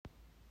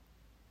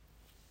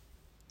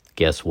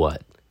Guess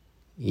what?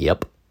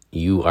 Yep,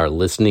 you are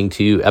listening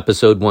to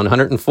episode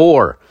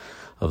 104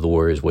 of the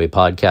Warriors Way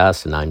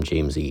podcast, and I'm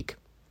James Eek.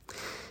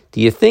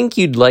 Do you think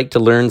you'd like to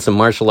learn some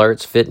martial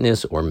arts,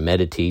 fitness, or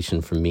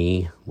meditation from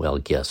me? Well,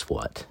 guess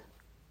what?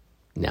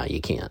 Now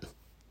you can.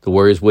 The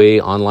Warriors Way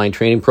online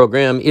training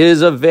program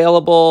is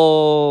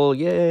available.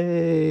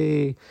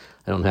 Yay! I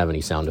don't have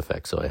any sound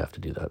effects, so I have to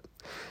do that.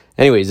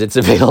 Anyways, it's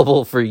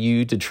available for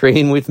you to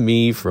train with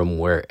me from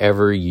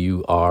wherever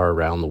you are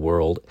around the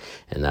world,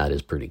 and that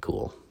is pretty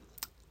cool.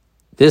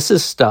 This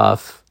is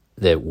stuff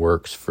that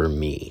works for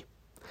me.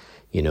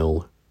 You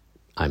know,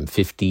 I'm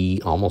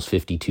 50, almost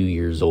 52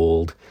 years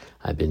old.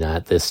 I've been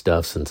at this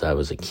stuff since I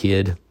was a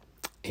kid,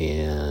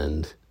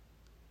 and,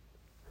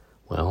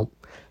 well,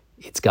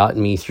 it's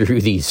gotten me through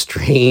these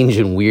strange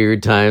and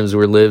weird times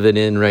we're living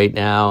in right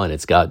now, and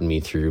it's gotten me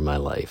through my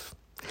life.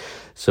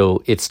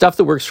 So it's stuff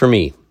that works for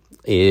me.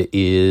 It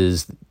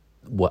is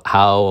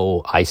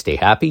how I stay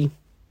happy,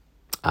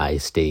 I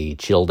stay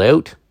chilled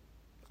out,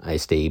 I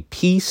stay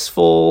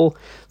peaceful,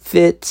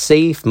 fit,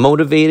 safe,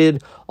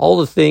 motivated, all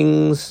the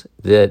things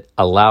that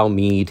allow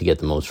me to get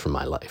the most from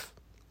my life.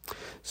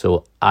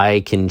 So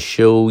I can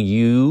show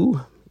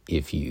you,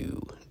 if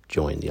you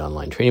join the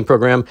online training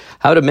program,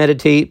 how to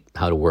meditate,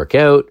 how to work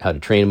out, how to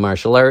train in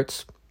martial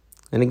arts.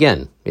 And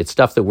again, it's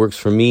stuff that works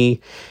for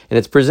me, and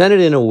it's presented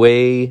in a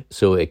way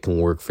so it can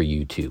work for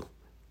you too.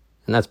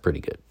 And that's pretty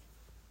good.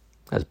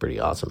 That's pretty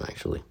awesome,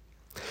 actually.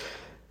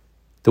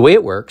 The way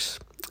it works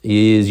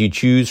is you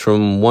choose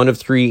from one of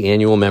 3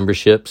 annual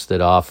memberships that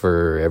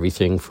offer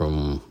everything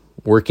from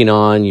working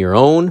on your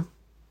own,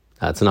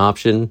 that's an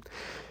option,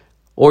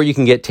 or you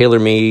can get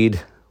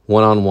tailor-made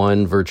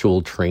one-on-one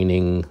virtual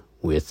training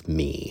with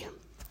me,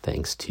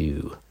 thanks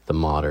to the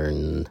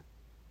modern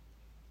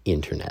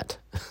internet.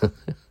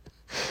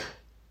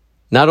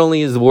 Not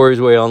only is the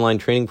Warriors Way online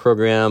training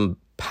program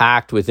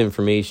packed with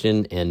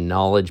information and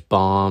knowledge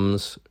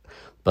bombs,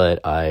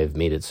 but I've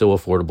made it so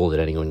affordable that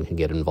anyone can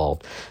get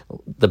involved.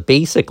 The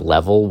basic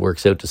level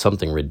works out to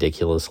something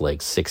ridiculous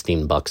like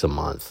 $16 a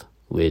month,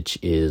 which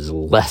is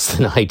less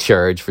than I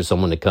charge for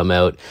someone to come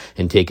out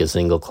and take a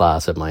single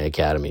class at my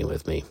academy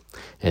with me.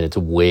 And it's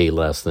way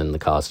less than the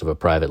cost of a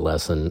private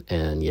lesson,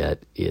 and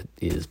yet it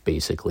is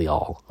basically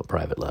all a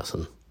private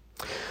lesson.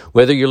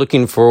 Whether you're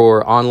looking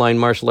for online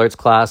martial arts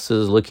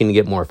classes, looking to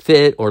get more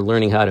fit, or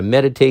learning how to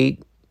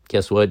meditate,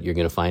 guess what? You're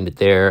going to find it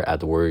there at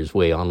the Warriors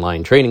Way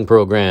online training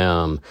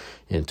program.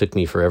 And it took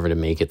me forever to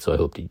make it, so I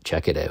hope you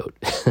check it out.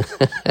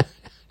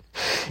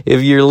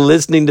 If you're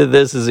listening to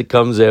this as it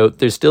comes out,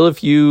 there's still a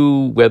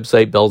few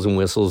website bells and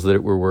whistles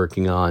that we're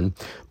working on,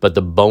 but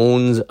the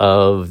bones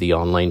of the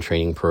online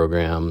training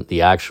program,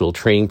 the actual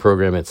training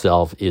program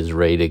itself, is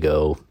ready to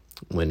go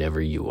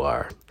whenever you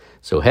are.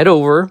 So head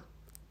over.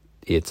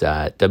 It's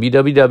at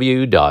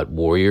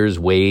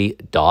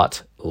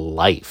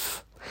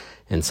www.warriorsway.life.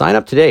 And sign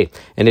up today.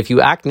 And if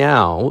you act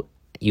now,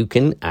 you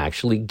can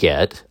actually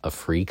get a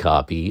free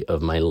copy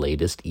of my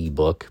latest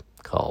ebook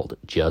called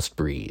Just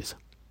Breathe,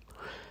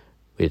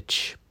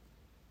 which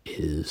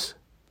is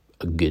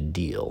a good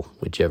deal,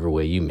 whichever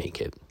way you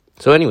make it.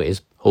 So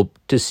anyways, hope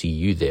to see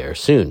you there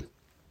soon.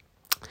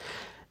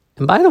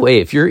 And by the way,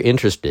 if you're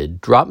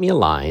interested, drop me a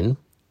line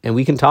and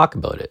we can talk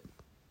about it.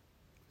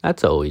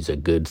 That's always a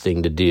good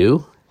thing to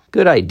do.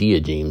 Good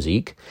idea, James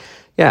Eek.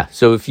 Yeah,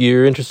 so if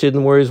you're interested in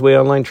the Warriors Way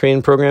online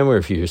training program, or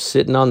if you're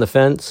sitting on the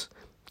fence,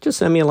 just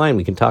send me a line.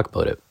 We can talk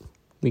about it.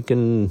 We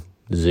can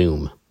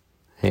Zoom,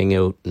 hang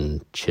out,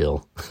 and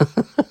chill.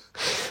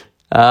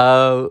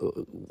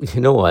 You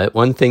know what?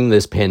 One thing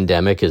this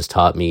pandemic has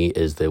taught me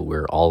is that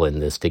we're all in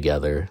this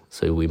together,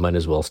 so we might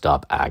as well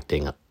stop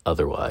acting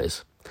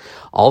otherwise.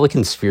 All the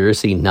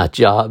conspiracy nut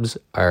jobs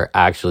are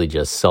actually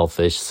just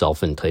selfish,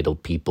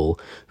 self-entitled people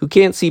who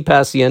can't see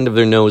past the end of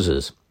their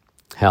noses.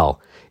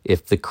 Hell,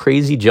 if the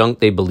crazy junk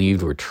they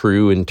believed were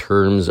true in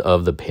terms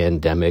of the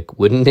pandemic,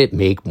 wouldn't it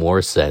make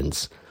more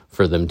sense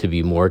for them to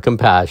be more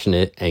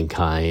compassionate and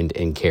kind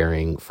and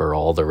caring for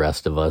all the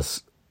rest of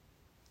us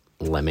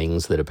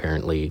lemmings that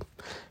apparently,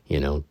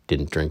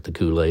 didn't drink the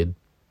Kool-Aid?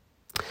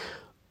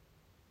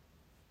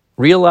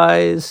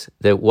 Realize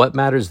that what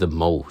matters the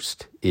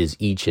most is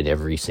each and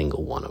every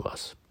single one of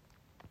us.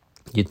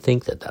 You'd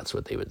think that that's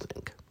what they would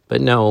think,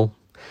 but no.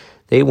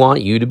 They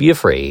want you to be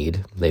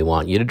afraid. They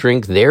want you to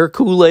drink their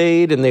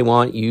Kool-Aid, and they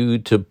want you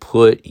to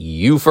put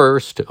you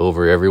first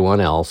over everyone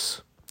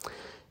else.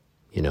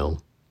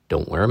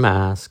 Don't wear a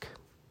mask.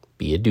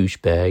 Be a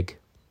douchebag.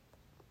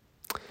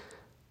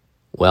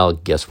 Well,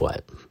 guess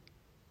what?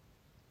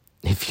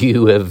 If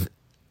you have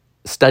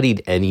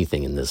studied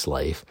anything in this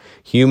life,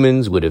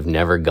 humans would have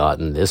never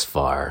gotten this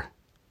far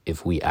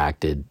if we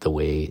acted the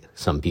way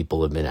some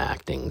people have been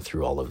acting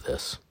through all of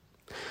this.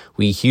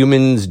 We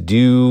humans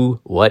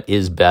do what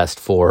is best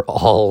for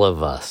all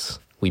of us.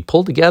 We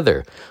pull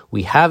together.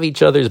 We have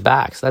each other's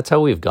backs. That's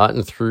how we've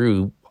gotten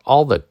through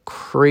all the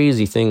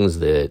crazy things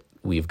that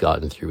we've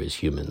gotten through as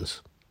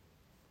humans.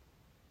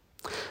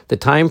 The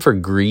time for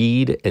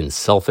greed and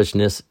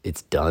selfishness,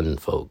 it's done,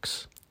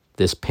 folks.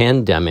 This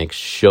pandemic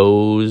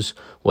shows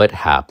what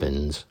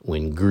happens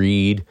when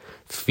greed,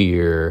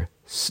 fear,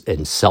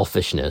 and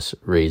selfishness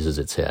raises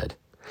its head.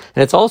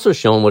 And it's also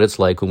shown what it's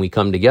like when we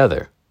come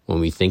together, when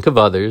we think of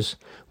others,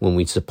 when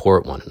we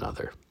support one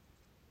another.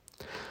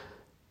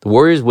 The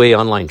Warriors Way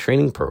online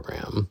training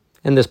program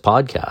and this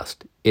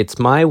podcast, it's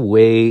my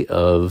way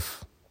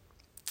of,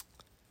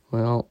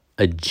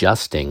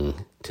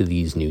 adjusting to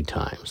these new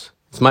times.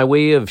 It's my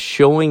way of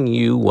showing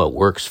you what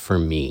works for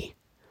me.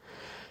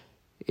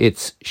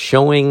 It's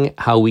showing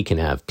how we can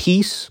have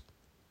peace,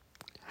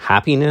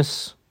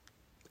 happiness,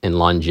 and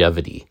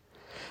longevity,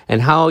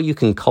 and how you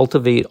can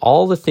cultivate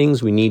all the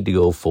things we need to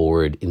go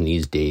forward in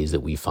these days that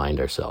we find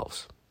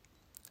ourselves.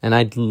 And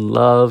I'd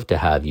love to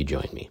have you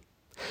join me.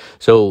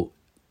 So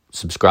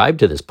subscribe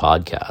to this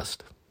podcast.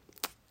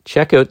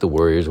 Check out the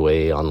Warriors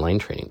Way online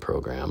training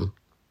program.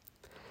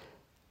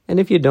 And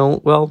if you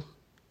don't,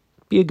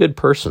 be a good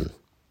person.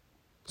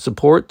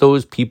 Support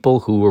those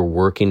people who are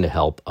working to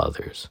help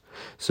others.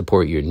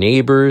 Support your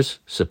neighbors,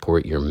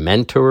 support your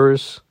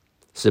mentors,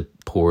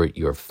 support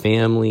your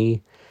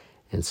family,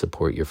 and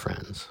support your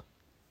friends.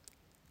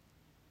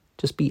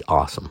 Just be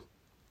awesome.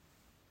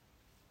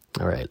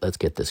 All right, let's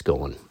get this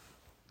going.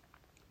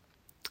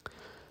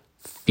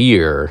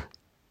 Fear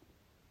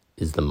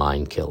is the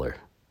mind killer.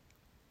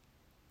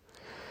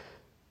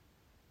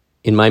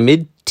 In my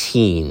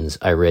mid-teens,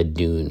 I read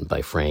Dune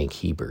by Frank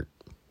Herbert.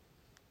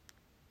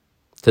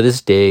 To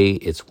this day,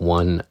 it's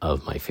one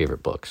of my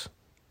favorite books.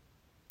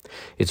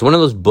 It's one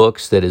of those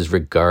books that is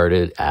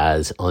regarded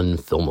as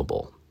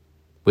unfilmable,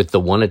 with the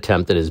one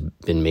attempt that has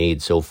been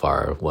made so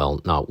far,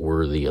 not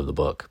worthy of the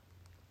book.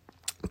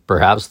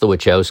 Perhaps the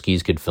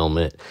Wachowskis could film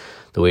it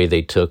the way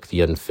they took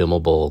the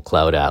unfilmable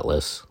Cloud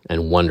Atlas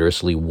and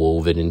wondrously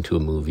wove it into a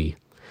movie.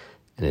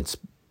 And it's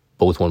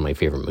both one of my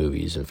favorite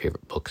movies and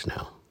favorite books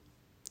now.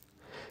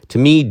 To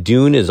me,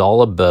 Dune is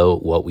all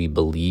about what we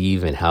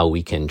believe and how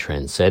we can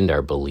transcend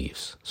our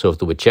beliefs. So if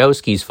the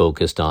Wachowskis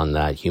focused on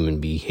that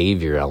human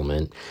behavior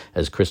element,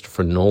 as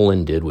Christopher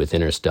Nolan did with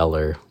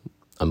Interstellar,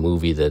 a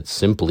movie that's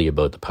simply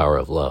about the power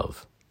of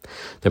love,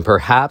 then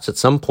perhaps at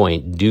some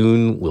point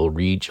Dune will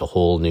reach a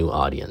whole new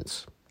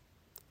audience.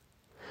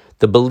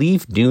 The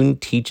belief Dune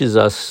teaches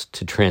us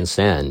to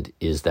transcend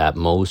is that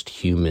most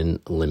human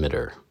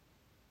limiter: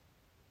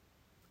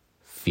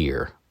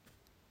 fear.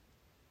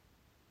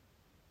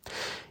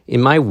 In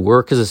my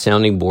work as a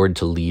sounding board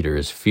to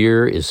leaders,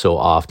 fear is so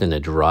often a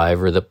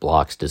driver that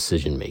blocks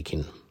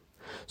decision-making.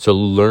 So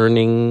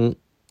learning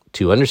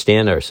to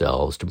understand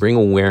ourselves, to bring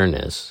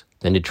awareness,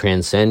 and to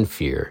transcend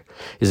fear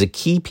is a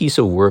key piece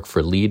of work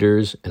for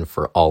leaders and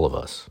for all of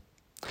us.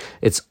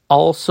 It's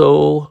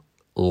also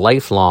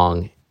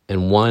lifelong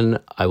and one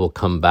I will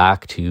come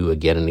back to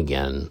again and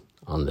again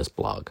on this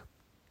blog.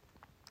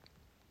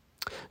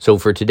 So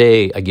for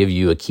today, I give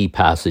you a key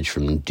passage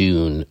from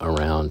Dune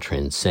around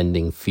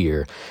transcending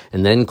fear,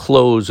 and then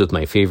close with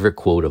my favorite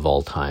quote of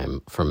all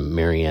time from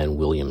Marianne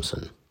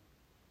Williamson.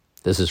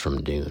 This is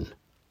from Dune.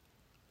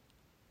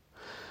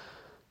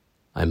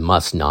 I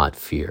must not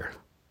fear.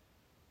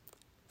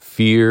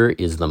 Fear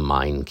is the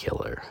mind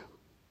killer.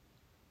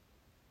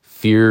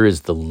 Fear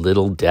is the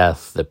little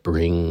death that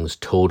brings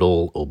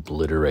total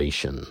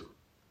obliteration.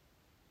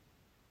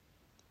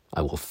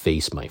 I will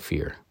face my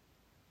fear.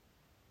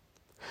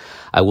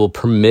 I will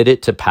permit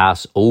it to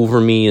pass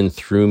over me and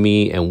through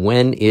me, and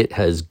when it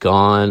has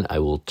gone, I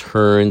will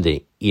turn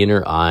the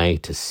inner eye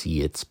to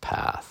see its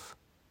path.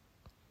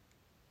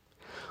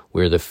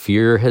 Where the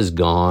fear has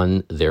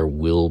gone, there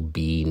will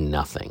be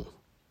nothing.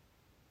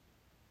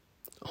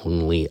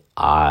 Only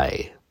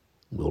I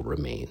will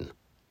remain.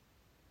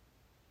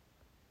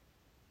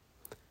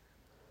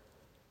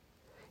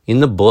 In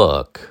the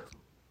book,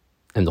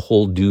 and the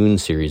whole Dune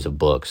series of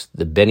books,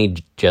 the Bene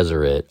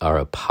Gesserit are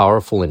a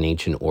powerful and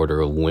ancient order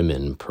of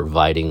women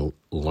providing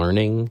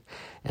learning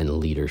and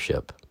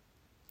leadership.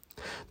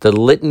 The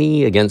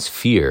litany against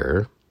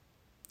fear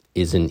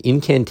is an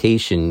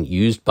incantation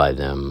used by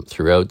them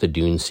throughout the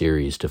Dune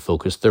series to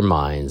focus their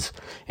minds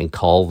and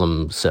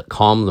calm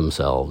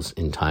themselves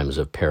in times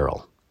of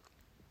peril.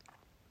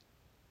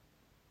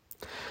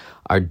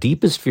 Our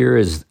deepest fear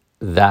is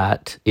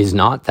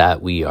not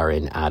that we are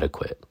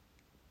inadequate.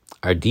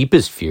 Our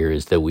deepest fear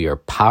is that we are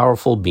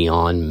powerful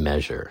beyond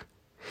measure.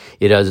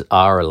 It is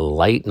our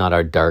light, not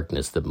our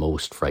darkness, that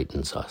most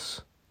frightens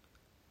us.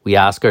 We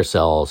ask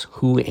ourselves,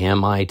 who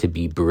am I to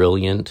be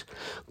brilliant,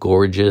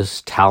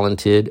 gorgeous,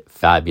 talented,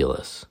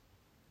 fabulous?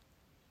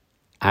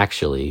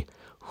 Actually,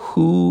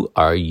 who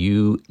are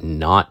you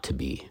not to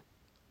be?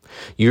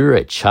 You're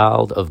a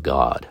child of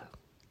God.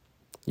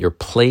 Your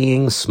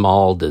playing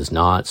small does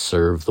not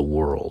serve the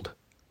world.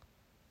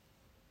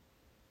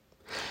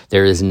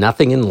 There is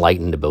nothing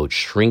enlightened about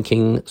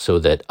shrinking so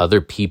that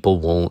other people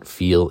won't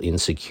feel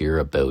insecure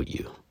about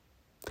you.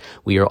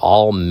 We are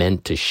all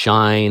meant to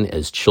shine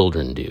as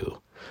children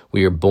do.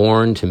 We are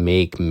born to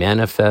make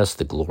manifest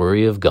the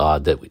glory of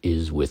God that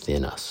is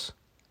within us.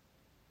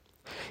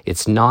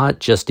 It's not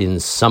just in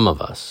some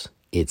of us,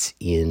 it's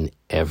in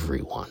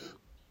everyone.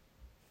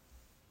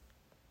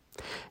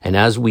 And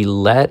as we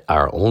let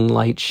our own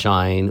light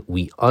shine,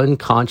 we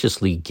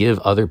unconsciously give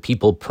other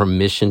people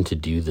permission to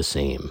do the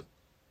same.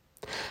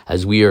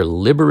 As we are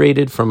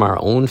liberated from our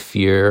own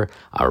fear,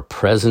 our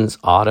presence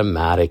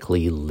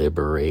automatically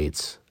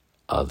liberates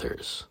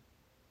others.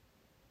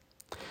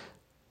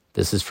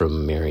 This is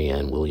from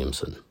Marianne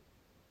Williamson.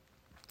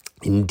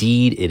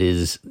 Indeed, it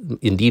is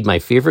indeed my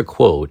favorite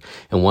quote,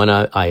 and one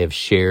I have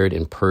shared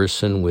in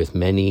person with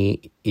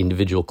many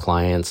individual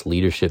clients,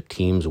 leadership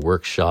teams,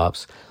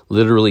 workshops,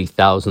 literally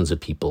thousands of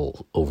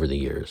people over the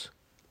years.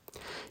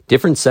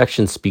 Different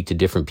sections speak to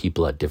different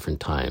people at different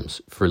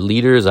times. For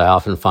leaders, I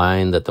often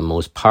find that the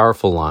most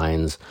powerful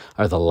lines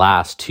are the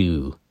last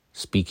two,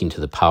 speaking to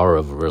the power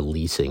of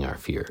releasing our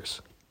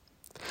fears.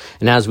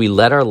 And as we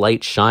let our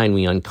light shine,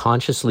 we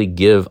unconsciously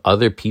give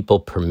other people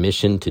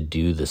permission to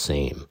do the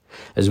same.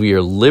 As we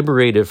are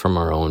liberated from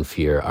our own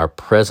fear, our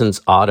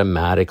presence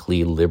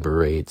automatically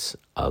liberates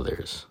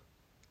others.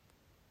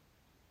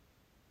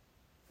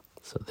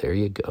 So there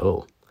you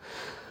go.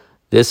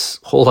 This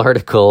whole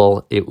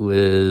article, it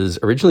was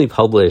originally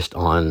published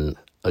on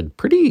a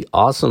pretty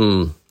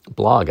awesome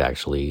blog,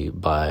 actually,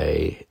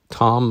 by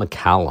Tom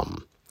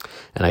McCallum.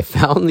 And I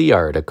found the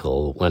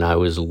article when I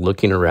was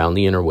looking around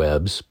the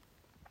interwebs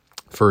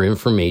for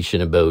information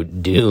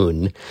about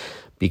Dune,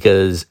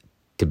 because,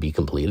 to be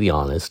completely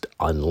honest,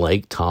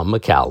 unlike Tom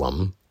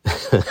McCallum,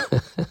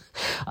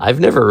 I've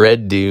never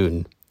read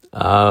Dune.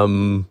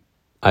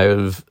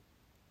 I've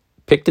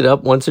picked it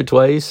up once or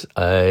twice.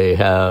 I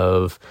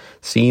have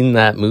seen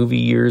that movie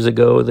years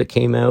ago that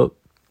came out,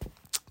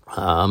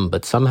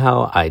 but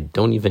somehow I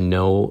don't even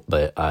know,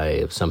 but I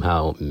have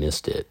somehow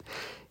missed it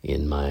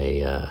in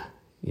my,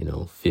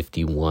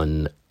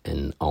 51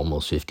 and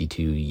almost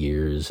 52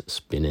 years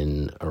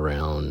spinning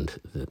around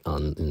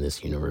in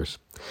this universe.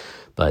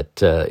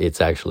 But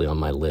it's actually on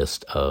my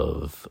list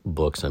of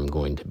books I'm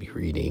going to be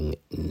reading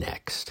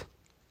next.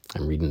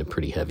 I'm reading a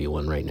pretty heavy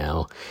one right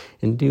now,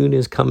 and Dune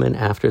is coming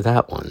after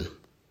that one.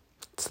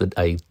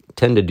 I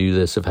tend to do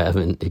this, if I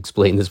haven't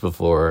explained this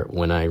before.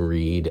 When I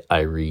read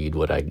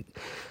what I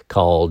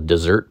call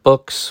dessert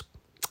books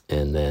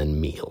and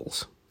then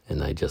meals,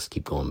 and I just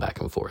keep going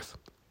back and forth.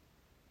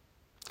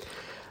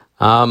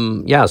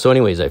 So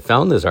anyways, I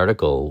found this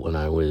article when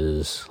I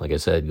was, like I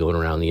said, going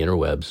around the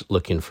interwebs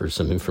looking for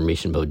some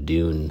information about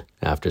Dune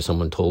after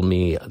someone told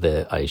me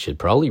that I should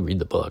probably read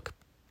the book.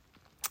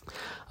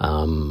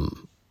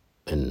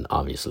 And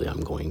obviously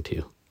I'm going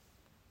to.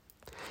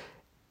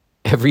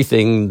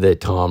 Everything that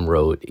Tom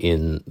wrote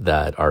in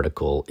that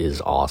article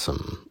is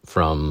awesome,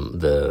 from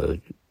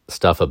the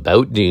stuff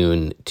about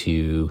Dune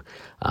to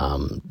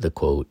the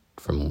quote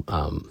from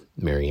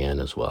Marianne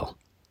as well.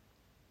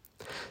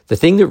 The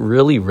thing that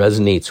really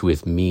resonates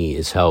with me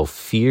is how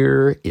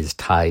fear is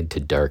tied to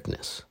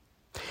darkness,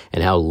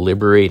 and how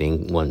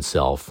liberating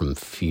oneself from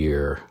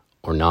fear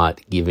or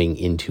not giving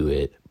into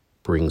it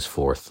brings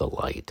forth the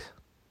light.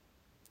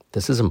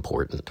 This is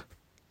important.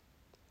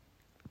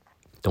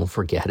 Don't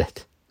forget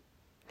it.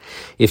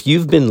 If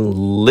you've been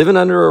living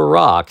under a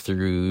rock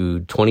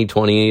through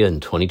 2020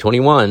 and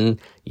 2021,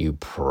 you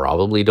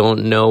probably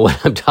don't know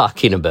what I'm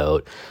talking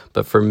about.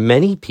 But for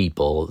many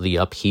people, the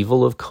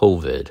upheaval of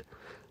COVID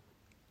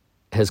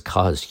has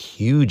caused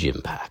huge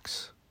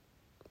impacts.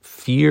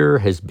 Fear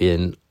has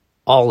been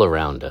all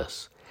around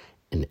us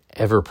and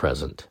ever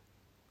present,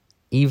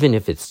 even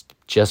if it's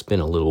just been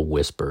a little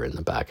whisper in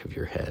the back of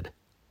your head.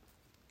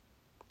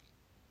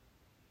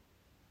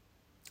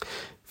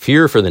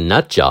 Fear for the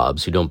nut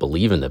jobs who don't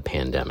believe in the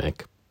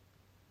pandemic,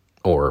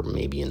 or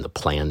maybe in the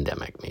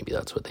plandemic, maybe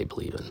that's what they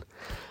believe in.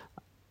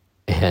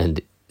 And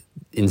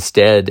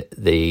instead,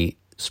 they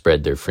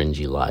spread their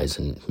fringy lies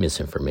and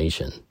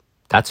misinformation.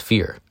 That's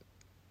fear.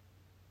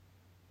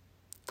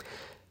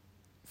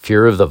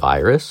 Fear of the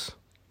virus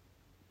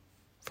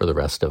for the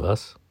rest of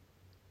us.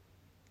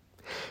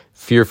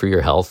 Fear for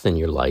your health and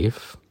your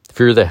life.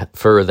 Fear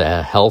for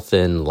the health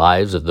and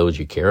lives of those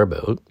you care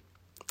about.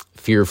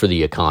 Fear for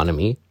the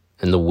economy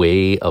and the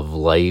way of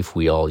life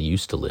we all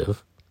used to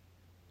live.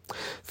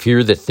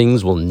 Fear that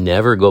things will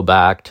never go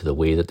back to the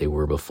way that they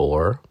were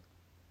before.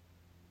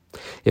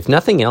 If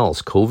nothing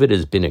else, COVID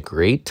has been a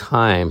great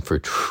time for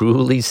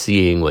truly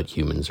seeing what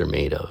humans are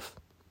made of,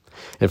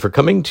 and for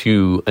coming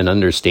to an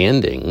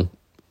understanding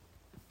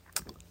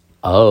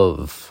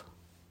of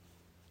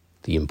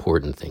the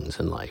important things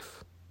in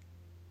life.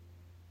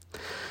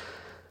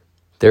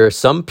 There are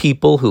some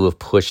people who have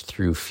pushed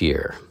through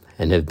fear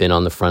and have been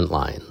on the front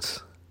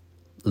lines,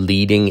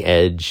 leading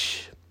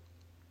edge,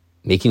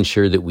 making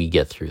sure that we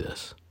get through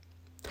this.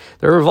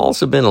 There have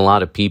also been a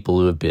lot of people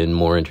who have been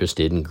more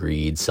interested in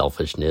greed,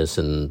 selfishness,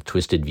 and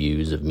twisted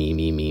views of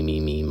me,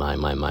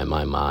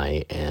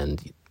 my,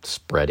 and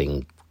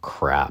spreading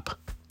crap.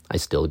 I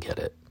still get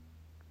it.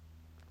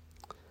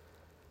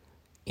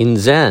 In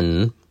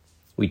Zen,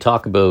 we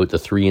talk about the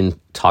 3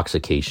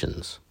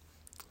 intoxications.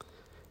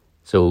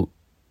 So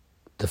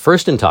the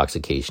first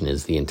intoxication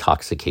is the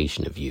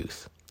intoxication of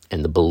youth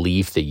and the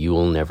belief that you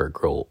will never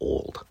grow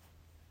old.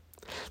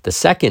 The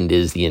second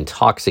is the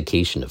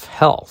intoxication of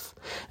health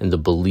and the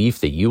belief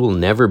that you will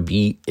never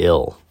be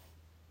ill.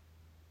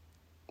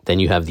 Then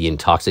you have the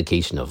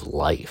intoxication of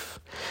life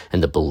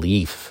and the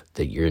belief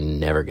that you're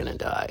never going to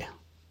die.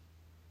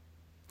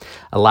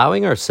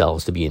 Allowing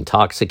ourselves to be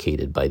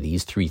intoxicated by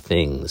these three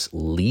things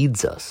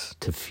leads us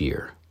to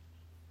fear,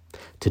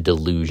 to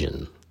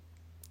delusion,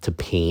 to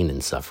pain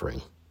and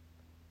suffering.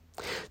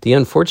 The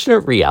unfortunate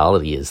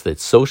reality is that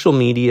social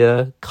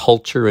media,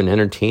 culture, and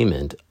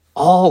entertainment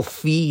all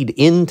feed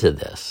into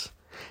this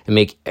and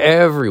make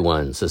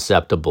everyone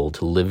susceptible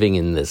to living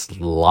in this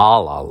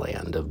la-la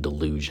land of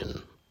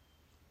delusion.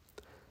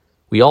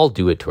 We all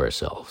do it to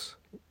ourselves,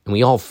 and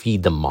we all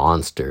feed the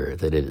monster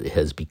that it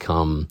has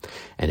become,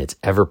 and it's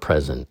ever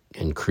present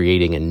and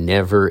creating a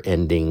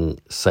never-ending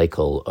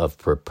cycle of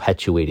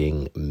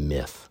perpetuating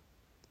myth.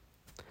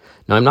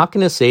 Now, I'm not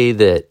going to say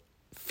that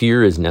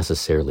fear is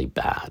necessarily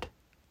bad.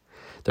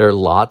 There are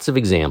lots of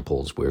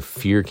examples where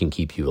fear can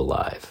keep you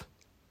alive.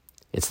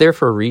 It's there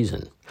for a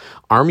reason.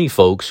 Army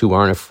folks who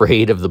aren't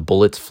afraid of the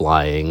bullets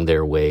flying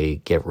their way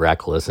get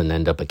reckless and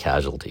end up a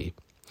casualty.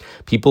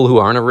 People who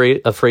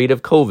aren't afraid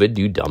of COVID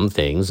do dumb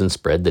things and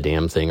spread the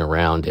damn thing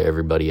around to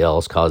everybody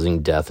else,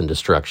 causing death and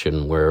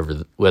destruction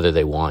whether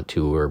they want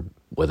to or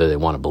whether they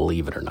want to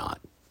believe it or not.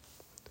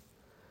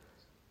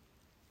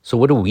 So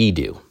what do we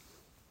do?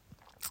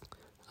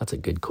 That's a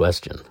good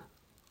question.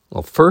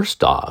 Well,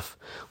 first off,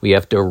 we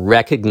have to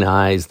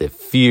recognize that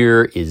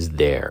fear is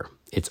there.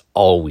 It's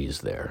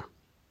always there.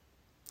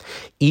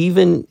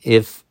 Even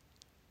if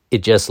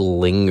it just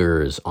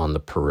lingers on the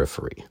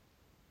periphery.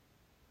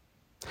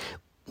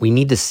 We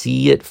need to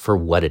see it for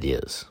what it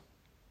is.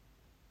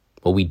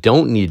 What we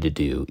don't need to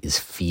do is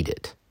feed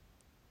it.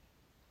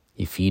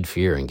 You feed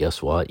fear, and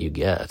guess what you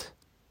get?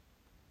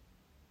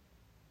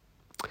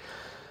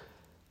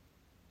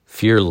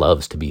 Fear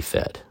loves to be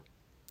fed.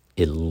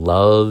 It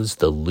loves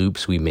the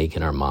loops we make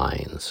in our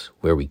minds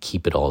where we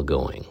keep it all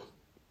going.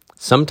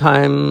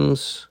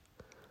 Sometimes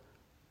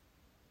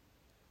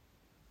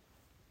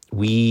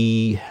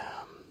we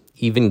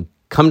even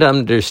come to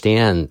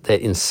understand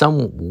that in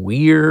some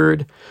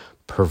weird,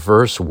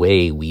 perverse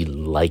way, we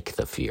like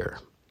the fear.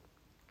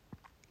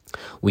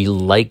 We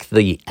like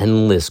the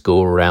endless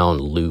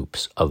go-around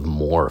loops of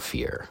more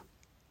fear,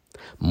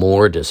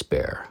 more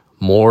despair,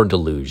 more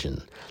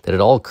delusion that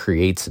it all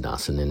creates in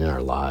us and in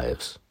our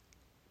lives.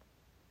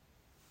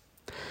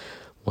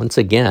 Once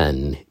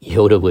again,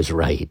 Yoda was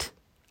right.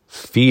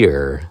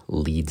 Fear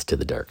leads to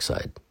the dark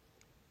side.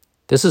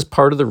 This is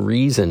part of the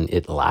reason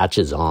it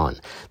latches on.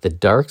 The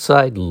dark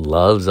side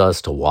loves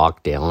us to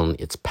walk down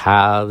its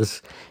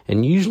paths,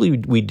 and usually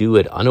we do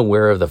it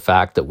unaware of the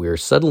fact that we're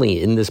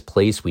suddenly in this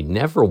place we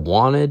never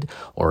wanted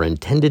or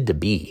intended to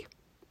be.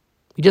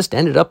 We just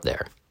ended up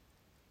there.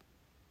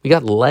 We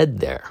got led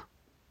there.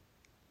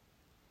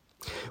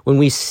 When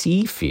we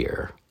see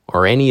fear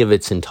or any of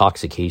its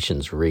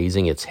intoxications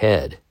raising its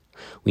head,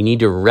 we need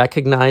to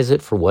recognize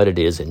it for what it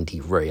is and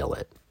derail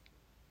it.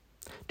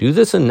 Do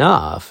this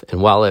enough,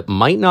 and while it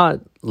might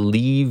not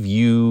leave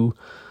you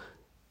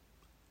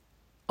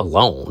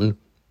alone,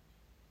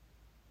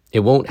 it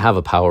won't have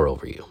a power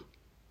over you.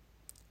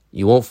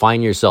 You won't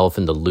find yourself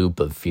in the loop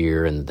of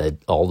fear and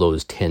all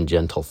those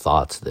tangential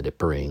thoughts that it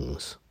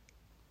brings.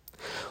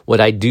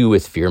 What I do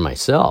with fear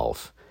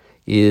myself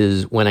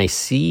is when I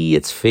see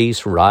its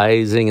face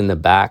rising in the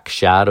back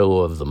shadow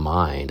of the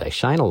mind, I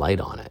shine a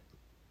light on it.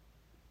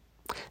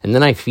 And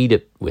then I feed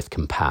it with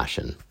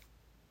compassion.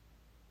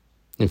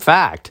 In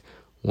fact,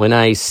 when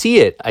I see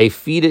it, I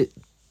feed it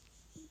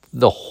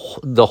the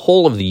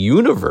whole of the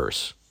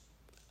universe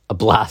a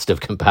blast of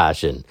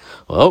compassion.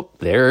 Well,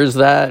 there's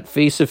that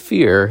face of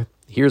fear.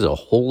 Here's a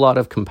whole lot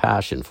of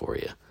compassion for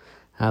you.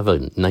 Have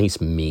a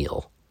nice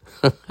meal.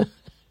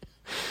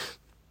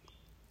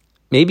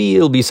 Maybe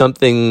it'll be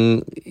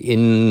something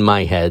in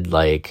my head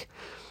like,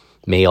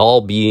 may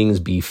all beings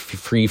be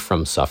free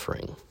from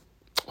suffering.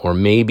 Or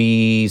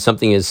maybe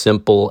something as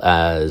simple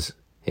as,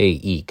 hey,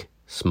 eek,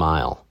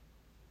 smile.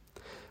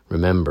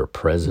 Remember,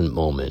 present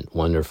moment,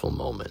 wonderful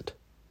moment.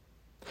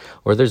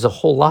 Or there's a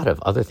whole lot of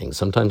other things.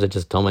 Sometimes I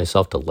just tell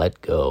myself to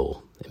let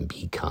go and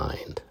be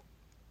kind.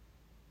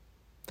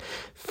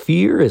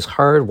 Fear is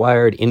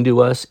hardwired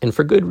into us, and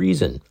for good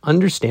reason.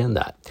 Understand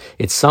that.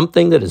 It's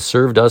something that has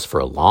served us for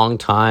a long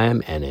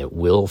time, and it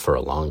will for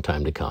a long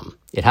time to come.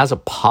 It has a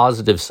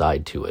positive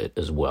side to it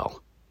as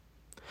well.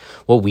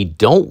 What we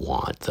don't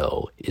want,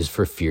 though, is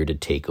for fear to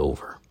take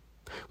over.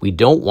 We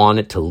don't want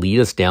it to lead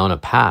us down a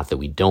path that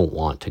we don't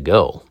want to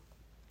go.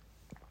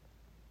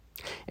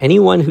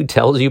 Anyone who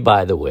tells you,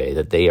 by the way,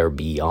 that they are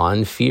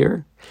beyond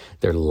fear,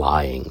 they're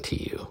lying to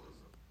you.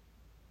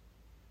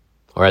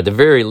 Or at the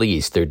very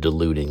least, they're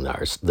deluding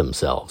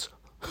themselves.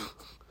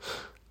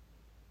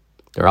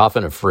 They're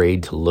often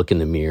afraid to look in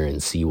the mirror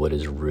and see what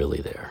is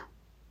really there.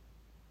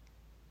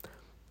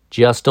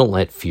 Just don't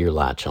let fear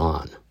latch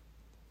on.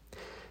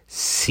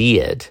 See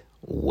it,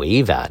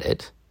 wave at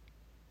it,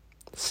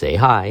 say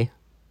hi,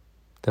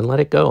 then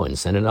let it go and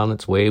send it on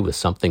its way with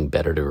something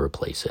better to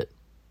replace it.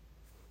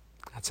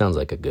 That sounds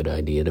like a good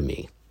idea to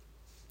me.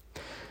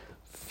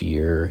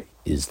 Fear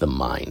is the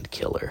mind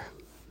killer.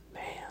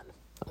 Man,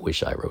 I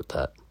wish I wrote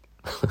that.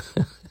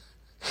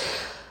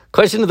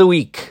 Question of the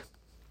week.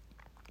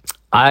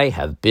 I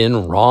have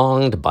been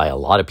wronged by a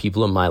lot of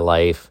people in my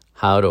life.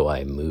 How do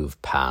I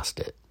move past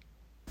it?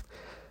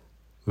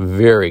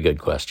 Very good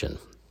question.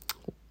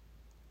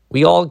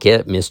 We all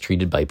get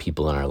mistreated by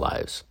people in our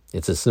lives.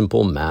 It's a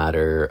simple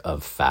matter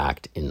of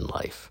fact in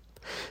life.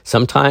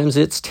 Sometimes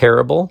it's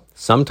terrible.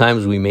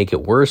 Sometimes we make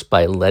it worse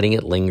by letting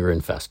it linger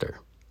and fester.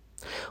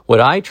 What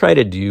I try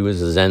to do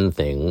is a Zen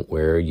thing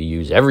where you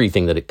use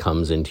everything that it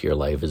comes into your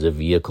life as a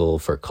vehicle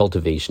for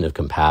cultivation of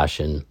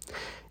compassion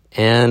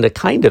and a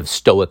kind of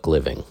stoic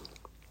living.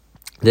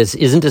 This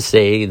isn't to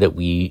say that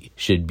we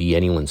should be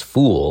anyone's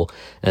fool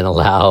and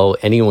allow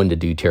anyone to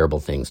do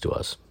terrible things to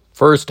us.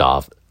 First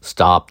off,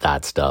 stop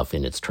that stuff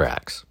in its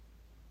tracks.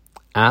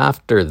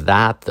 After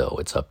that, though,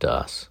 it's up to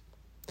us.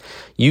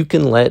 You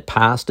can let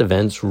past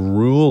events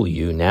rule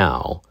you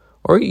now,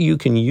 or you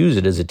can use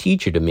it as a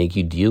teacher to make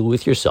you deal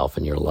with yourself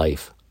and your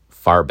life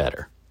far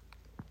better.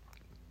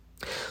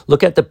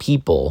 Look at the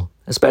people,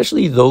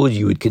 especially those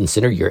you would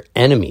consider your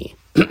enemy.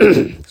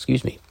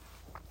 Excuse me.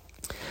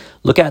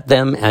 Look at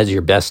them as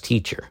your best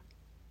teacher.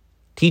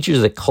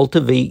 Teachers that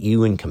cultivate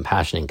you in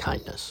compassion and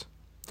kindness.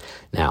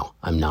 Now,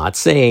 I'm not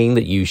saying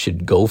that you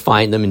should go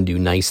find them and do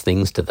nice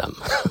things to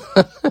them.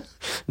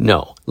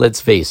 No, let's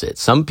face it.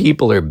 Some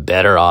people are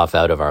better off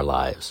out of our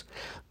lives.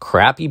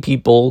 Crappy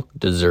people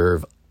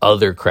deserve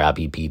other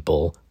crappy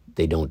people.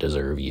 They don't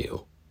deserve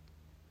you.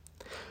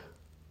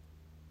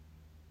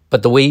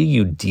 But the way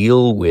you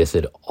deal with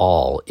it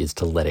all is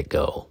to let it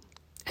go.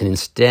 And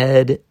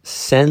instead,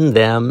 send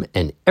them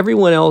and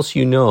everyone else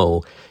you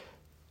know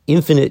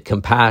infinite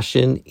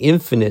compassion,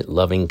 infinite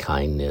loving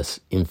kindness,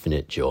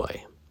 infinite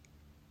joy.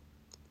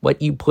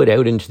 What you put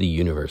out into the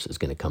universe is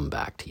going to come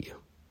back to you.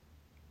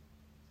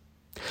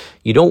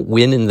 You don't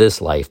win in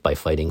this life by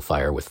fighting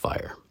fire with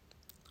fire.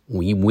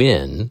 We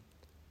win,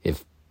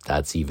 if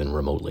that's even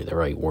remotely the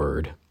right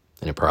word,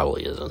 and it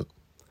probably isn't,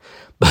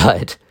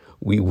 but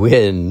we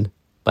win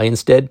by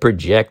instead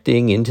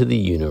projecting into the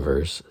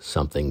universe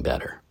something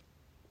better.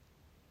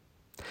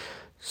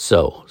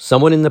 So,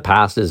 someone in the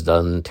past has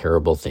done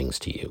terrible things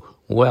to you.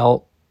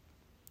 Well,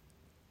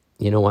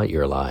 you know what?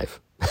 You're alive.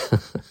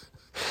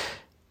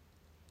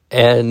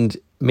 And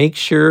make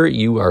sure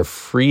you are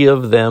free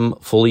of them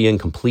fully and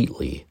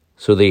completely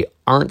so they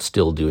aren't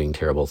still doing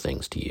terrible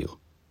things to you.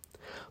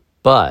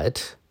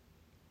 But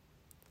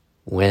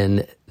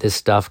when this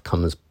stuff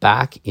comes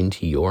back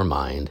into your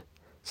mind,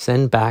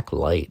 send back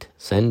light,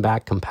 send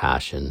back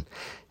compassion,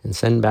 and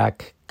send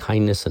back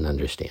kindness and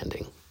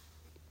understanding.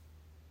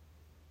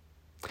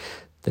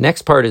 The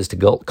next part is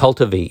to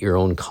cultivate your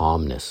own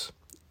calmness,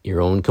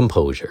 your own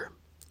composure,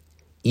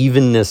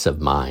 evenness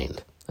of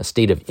mind, a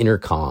state of inner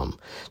calm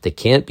that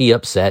can't be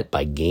upset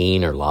by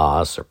gain or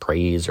loss or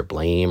praise or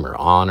blame or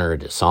honor or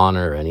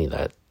dishonor or any of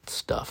that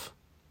stuff.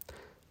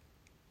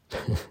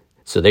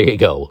 So there you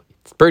go.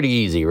 It's pretty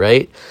easy,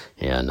 right?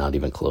 Yeah, not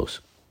even close.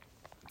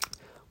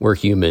 We're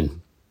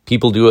human.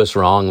 People do us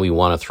wrong. We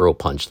want to throw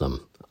punch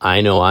them.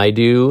 I know I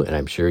do, and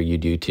I'm sure you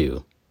do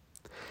too.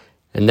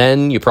 And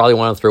then you probably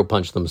want to throw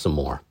punch them some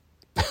more.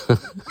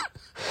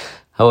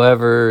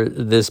 However,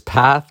 this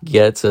path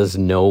gets us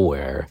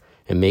nowhere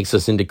and makes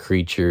us into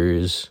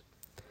creatures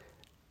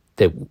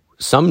that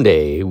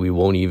someday we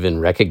won't even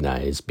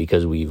recognize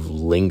because we've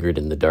lingered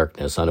in the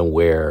darkness,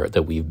 unaware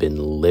that we've been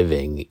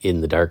living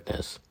in the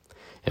darkness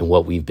and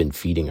what we've been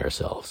feeding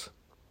ourselves.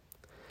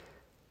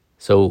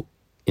 So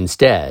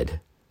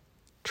instead,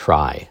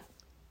 try,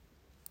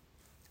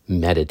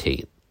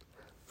 meditate,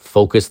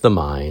 focus the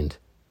mind,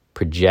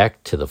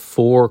 project to the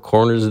four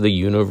corners of the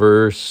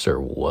universe or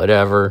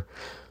whatever,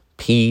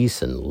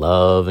 peace and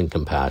love and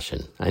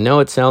compassion. I know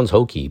it sounds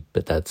hokey,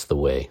 but that's the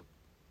way.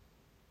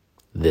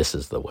 This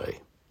is the way.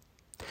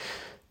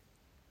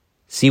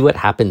 See what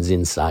happens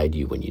inside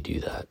you when you do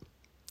that.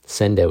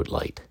 Send out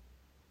light.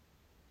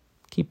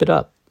 Keep it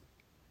up.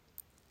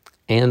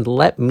 And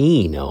let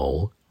me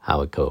know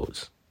how it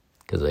goes,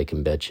 because I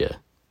can bet you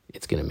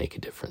it's going to make a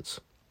difference.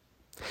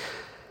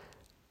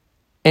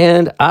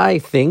 And I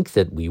think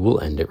that we will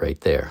end it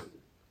right there.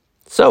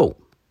 So,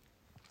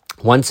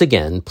 once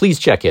again, please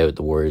check out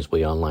the Warriors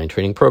Way online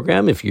training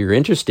program. If you're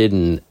interested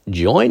in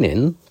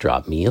joining,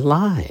 drop me a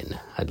line.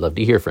 I'd love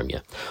to hear from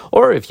you.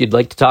 Or if you'd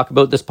like to talk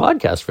about this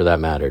podcast for that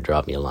matter,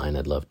 drop me a line.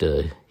 I'd love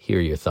to hear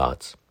your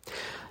thoughts.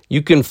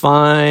 You can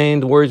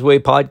find Warriors Way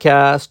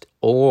podcast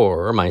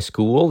or my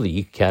school, the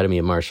Eke Academy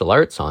of Martial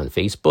Arts, on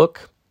Facebook.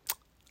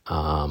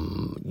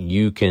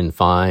 You can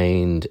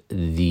find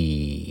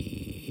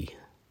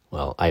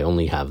I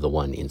only have the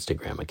one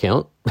Instagram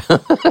account.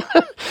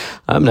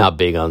 I'm not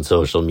big on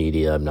social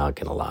media, I'm not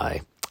going to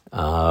lie.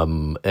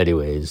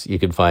 Anyways, you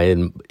can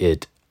find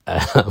it,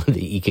 the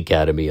Eke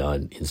Academy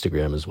on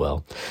Instagram as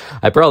well.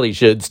 I probably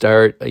should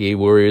start a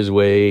Warriors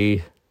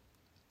Way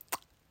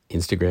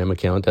Instagram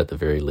account at the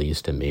very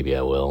least, and maybe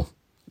I will.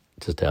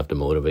 Just have to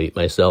motivate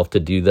myself to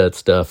do that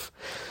stuff.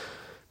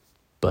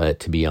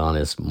 But to be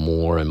honest,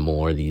 more and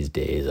more these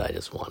days, I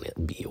just want to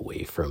be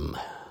away from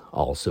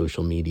all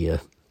social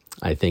media.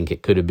 I think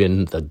it could have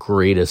been the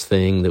greatest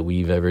thing that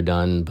we've ever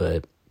done,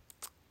 but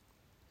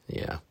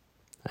yeah,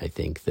 I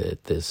think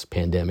that this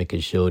pandemic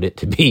has showed it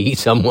to be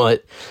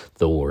somewhat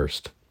the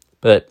worst.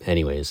 But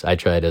anyways, I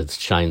try to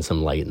shine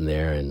some light in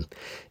there and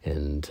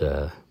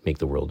make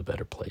the world a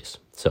better place.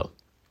 So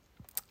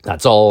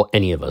that's all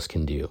any of us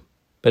can do.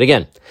 But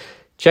again,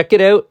 check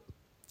it out.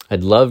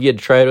 I'd love you to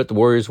try it out, the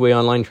Warriors Way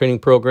online training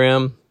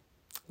program.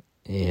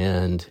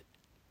 And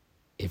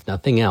if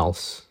nothing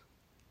else,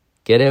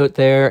 get out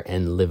there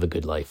and live a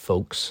good life,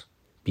 folks.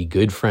 Be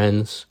good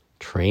friends,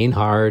 train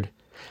hard,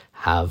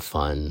 have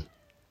fun,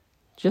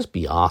 just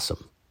be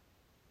awesome.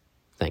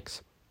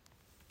 Thanks.